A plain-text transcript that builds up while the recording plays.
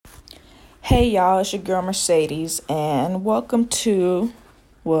Hey y'all, it's your girl Mercedes, and welcome to,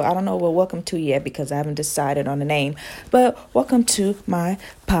 well, I don't know what welcome to yet because I haven't decided on the name, but welcome to my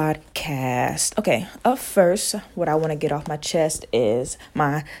podcast. Okay, up first, what I want to get off my chest is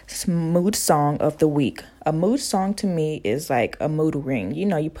my mood song of the week. A mood song to me is like a mood ring. You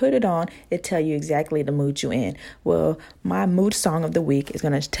know, you put it on, it tell you exactly the mood you're in. Well, my mood song of the week is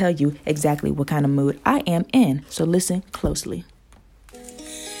going to tell you exactly what kind of mood I am in. So listen closely.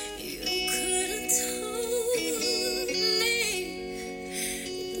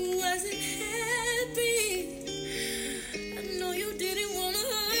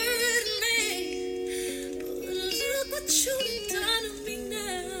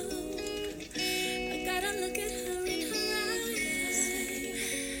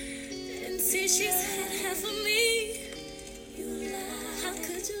 She said half of me. You lie. How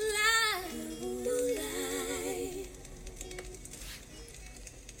could you lie? You lie.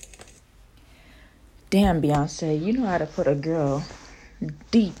 Damn, Beyonce, you know how to put a girl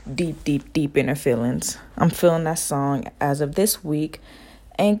deep in her feelings. I'm feeling that song as of this week.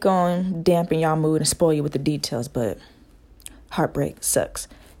 Ain't gonna dampen y'all mood and spoil you with the details, but heartbreak sucks.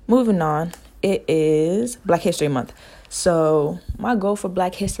 Moving on, it is Black History Month. So my goal for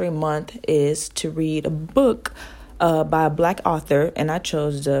Black History Month is to read a book by a Black author, and I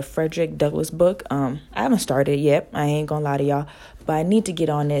chose the Frederick Douglass book. I haven't started yet. I ain't gonna lie to y'all, but I need to get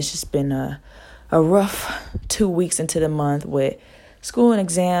on this. It's just been a rough 2 weeks into the month with school and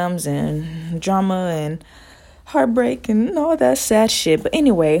exams and drama and heartbreak and all that sad shit. But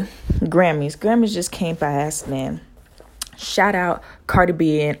anyway, Grammys just came past, man. Shout out Cardi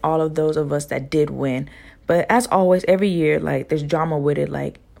B and all of those of us that did win. But as always, every year, like, there's drama with it.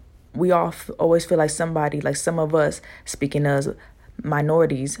 Like, we all always feel like somebody, like some of us, speaking as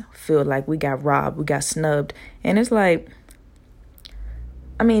minorities, feel like we got robbed, we got snubbed. And it's like,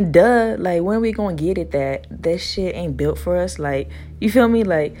 I mean, duh, like, when are we gonna get it that this shit ain't built for us? Like, you feel me?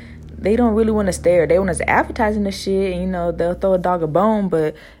 Like, they don't really want to stare. They want us advertising the shit, and, you know, they'll throw a dog a bone,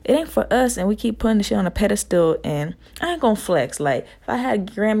 but it ain't for us, and we keep putting the shit on a pedestal, and I ain't gonna flex. Like, if I had a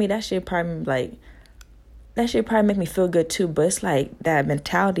Grammy, that shit probably make me feel good too, but it's like that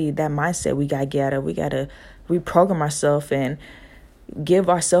mentality, that mindset we gotta get out of. We gotta reprogram ourselves and give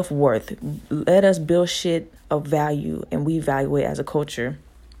our self-worth. Let us build shit of value, and we evaluate as a culture.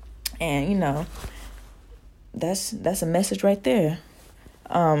 And, you know, that's a message right there.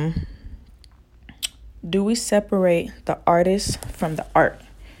 Do we separate the artist from the art?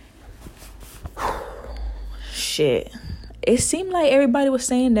 Shit. It seemed like everybody was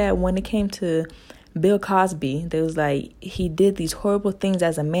saying that when it came to Bill Cosby. There was like, he did these horrible things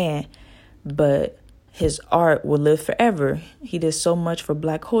as a man, but his art will live forever. He did so much for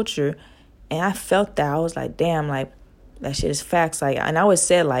Black culture, and I felt that. I was like, damn, like, that shit is facts. Like, and I always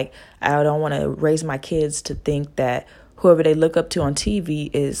said, like, I don't want to raise my kids to think that whoever they look up to on TV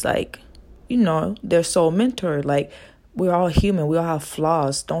is, like, you know, their sole mentor. Like, we're all human. We all have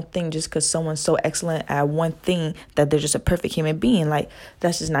flaws. Don't think just because someone's so excellent at one thing that they're just a perfect human being. Like,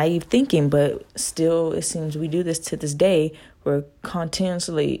 that's just naive thinking. But still, it seems we do this to this day. We're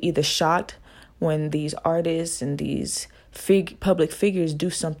continuously either shocked when these artists and these public figures do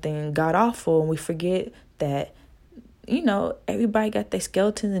something god-awful, and we forget that, you know, everybody got their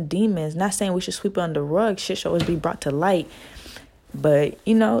skeletons and demons. Not saying we should sweep it under the rug. Shit should always be brought to light. But,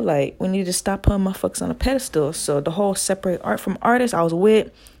 you know, like, we need to stop putting motherfuckers on a pedestal. So the whole separate art from artists, I was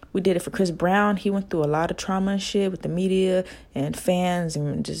with. We did it for Chris Brown. He went through a lot of trauma and shit with the media and fans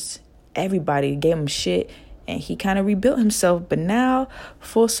and just everybody gave him shit. And he kind of rebuilt himself. But now,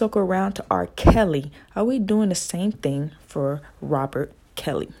 full circle around to R. Kelly. Are we doing the same thing for Robert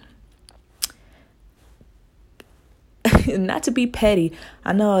Kelly? Not to be petty,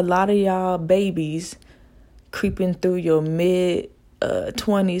 I know a lot of y'all babies creeping through your mid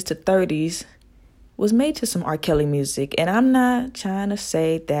 20s to 30s was made to some R. Kelly music. And I'm not trying to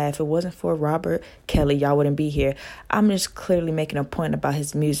say that if it wasn't for Robert Kelly, y'all wouldn't be here. I'm just clearly making a point about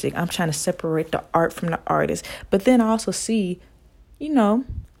his music. I'm trying to separate the art from the artist. But then I also see, you know,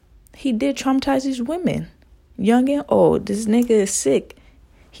 he did traumatize these women, young and old. This nigga is sick.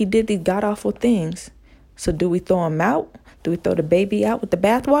 He did these god-awful things. So do we throw him out? Do we throw the baby out with the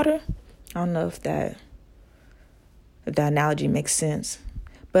bathwater? I don't know if that analogy makes sense.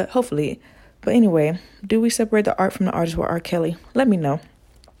 But hopefully. But anyway, do we separate the art from the artist with R. Kelly? Let me know.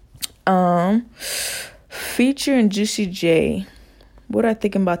 Future and Juicy J. What are I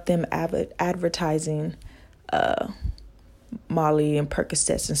thinking about them advertising Molly and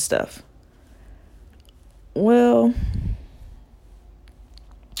Percocets and stuff? Well,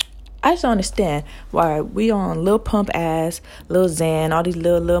 I just don't understand why we on Lil Pump ass, Lil Xan, all these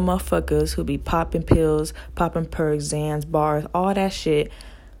little motherfuckers who be popping pills, popping perks, Xans, bars, all that shit.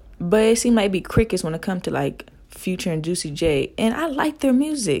 But it seems like it be crickets when it comes to like Future and Juicy J. And I like their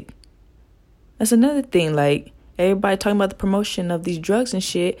music. That's another thing. Like, everybody talking about the promotion of these drugs and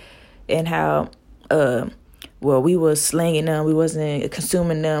shit, and how, we was slanging them, we wasn't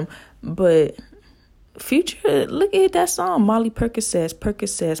consuming them. But Future, look at that song, Molly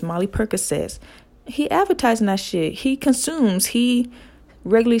Percocets, Molly Percocets. He advertising that shit. He consumes. He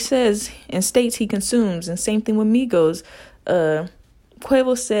regularly says and states he consumes. And same thing with Migos.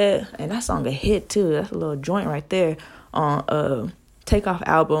 Quavo said, and that song a hit too. That's a little joint right there on Takeoff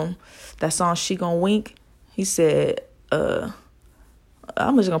album. That song She Gon' Wink. He said, I'm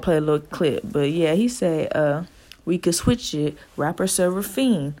just gonna play a little clip, but yeah, he said, we could switch it, rapper, server,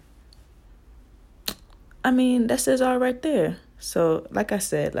 fiend. I mean, that says all right there. So, like I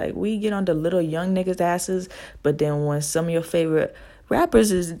said, like, we get on the little young niggas' asses, but then when some of your favorite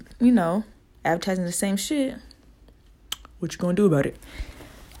rappers is, advertising the same shit, what you gonna do about it?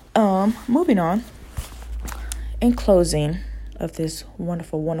 Moving on. In closing of this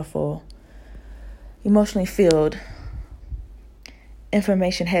wonderful, wonderful, emotionally filled,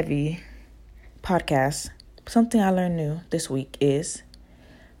 information-heavy podcast, something I learned new this week is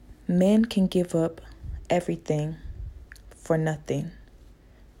men can give up everything for nothing.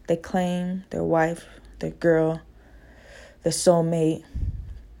 They claim their wife, their girl, their soulmate,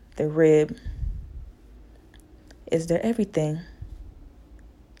 their rib is their everything,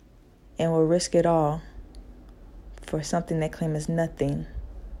 and will risk it all for something they claim is nothing,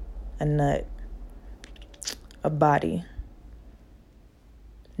 a nut, a body,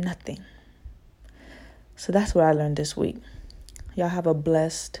 nothing. So that's what I learned this week. Y'all have a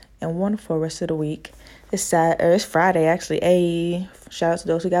blessed and wonderful rest of the week. It's Friday, actually. Hey, shout out to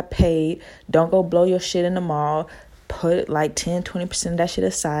those who got paid. Don't go blow your shit in the mall. Put like 10-20% of that shit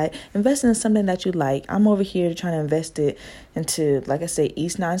aside. Invest in something that you like. I'm over here trying to invest it into, like I say,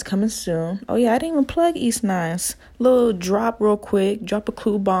 East Nines coming soon. Oh yeah, I didn't even plug East Nines. Little drop real quick. Drop a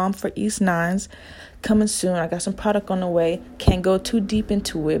clue bomb for East Nines coming soon. I got some product on the way. Can't go too deep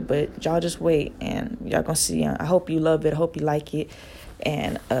into it, but y'all just wait and y'all gonna see. I hope you love it. I hope you like it.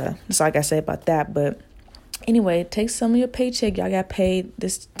 And that's all I gotta say about that. But anyway, take some of your paycheck. Y'all got paid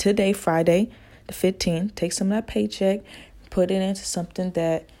today, Friday the 15th. Take some of that paycheck, put it into something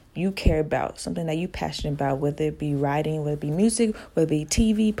that you care about, something that you passionate about, whether it be writing, whether it be music, whether it be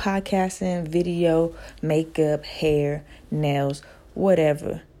TV, podcasting, video, makeup, hair, nails,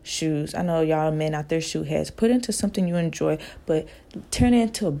 whatever, shoes. I know y'all men out there shoe heads. Put it into something you enjoy, but turn it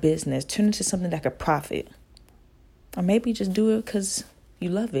into a business. Turn it into something that could profit. Or maybe just do it because you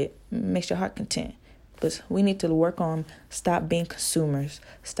love it. It makes your heart content. But we need to work on stop being consumers.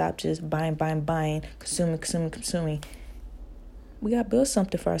 Stop just buying, consuming. We got to build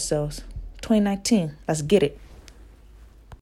something for ourselves. 2019. Let's get it.